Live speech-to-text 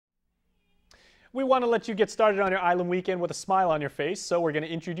We want to let you get started on your island weekend with a smile on your face, so we're going to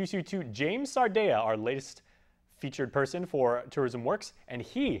introduce you to James Sardea, our latest featured person for Tourism Works, and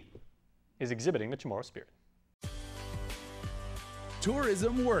he is exhibiting the Chamorro spirit.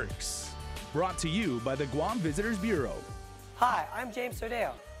 Tourism Works, brought to you by the Guam Visitors Bureau. Hi, I'm James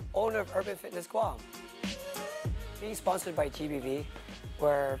Sardea, owner of Urban Fitness Guam. Being sponsored by GBV,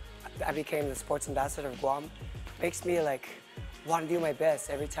 where I became the sports ambassador of Guam, makes me want to do my best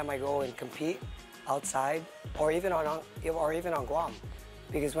every time I go and compete outside or even on Guam.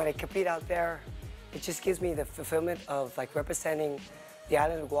 Because when I compete out there, it just gives me the fulfillment of representing the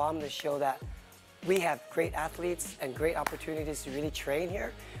island of Guam to show that we have great athletes and great opportunities to really train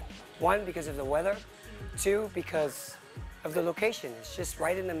here. One, because of the weather. Two, because of the location. It's just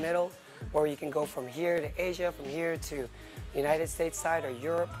right in the middle where you can go from here to Asia, from here to the United States side or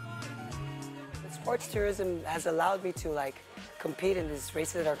Europe. Sports tourism has allowed me to compete in these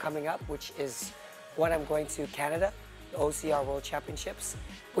races that are coming up, which is one I'm going to Canada, the OCR World Championships,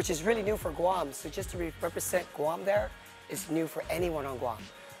 which is really new for Guam. So just to represent Guam there is new for anyone on Guam.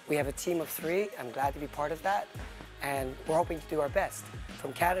 We have a team of 3. I'm glad to be part of that, and we're hoping to do our best.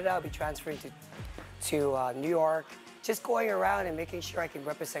 From Canada, I'll be transferring to New York, just going around and making sure I can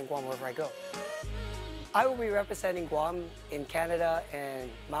represent Guam wherever I go. I will be representing Guam in Canada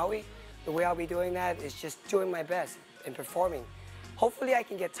and Maui. The way I'll be doing that is just doing my best and performing. Hopefully I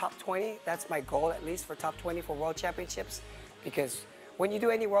can get top 20. That's my goal, at least, for top 20 for World Championships, because when you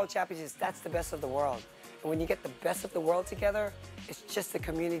do any World Championships, that's the best of the world. And when you get the best of the world together, it's just a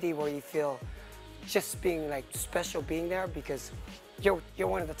community where you feel just being special being there, because you're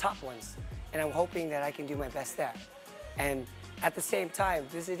one of the top ones. And I'm hoping that I can do my best there. And at the same time,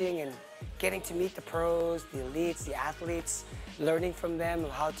 visiting and getting to meet the pros, the elites, the athletes, learning from them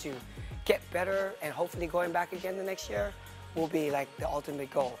how to get better, and hopefully going back again the next year will be the ultimate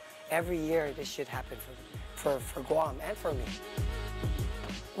goal. Every year this should happen for Guam and for me.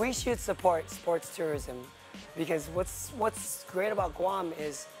 We should support sports tourism, because what's great about Guam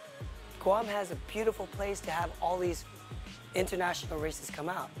is Guam has a beautiful place to have all these international races come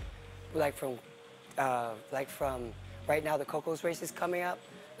out. From right now the Cocos race is coming up.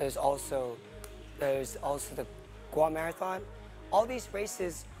 There's also the Guam Marathon. All these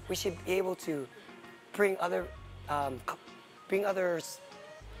races, we should be able to bring other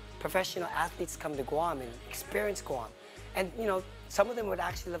professional athletes come to Guam and experience Guam. And some of them would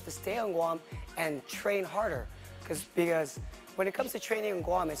actually love to stay on Guam and train harder, because when it comes to training in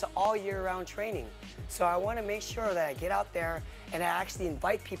Guam, it's all year-round training. So I want to make sure that I get out there and I actually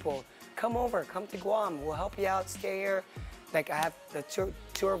invite people, come to Guam, we'll help you out, stay here. I have the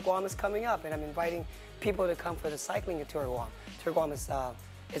tour of Guam is coming up, and I'm inviting people to come for the cycling tour of Guam. Tour of Guam is a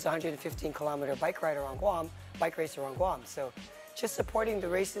 115-kilometer bike race around Guam. So just supporting the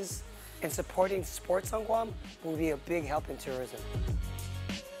races and supporting sports on Guam will be a big help in tourism.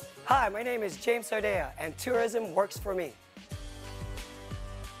 Hi, my name is James Sardea, and tourism works for me.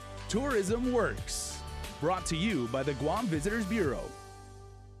 Tourism Works, brought to you by the Guam Visitors Bureau.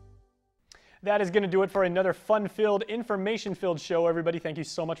 That is going to do it for another fun-filled, information-filled show, everybody. Thank you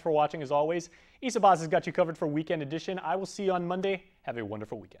so much for watching, as always. Isabaz has got you covered for Weekend Edition. I will see you on Monday. Have a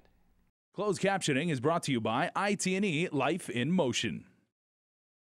wonderful weekend. Closed captioning is brought to you by IT&E Life in Motion.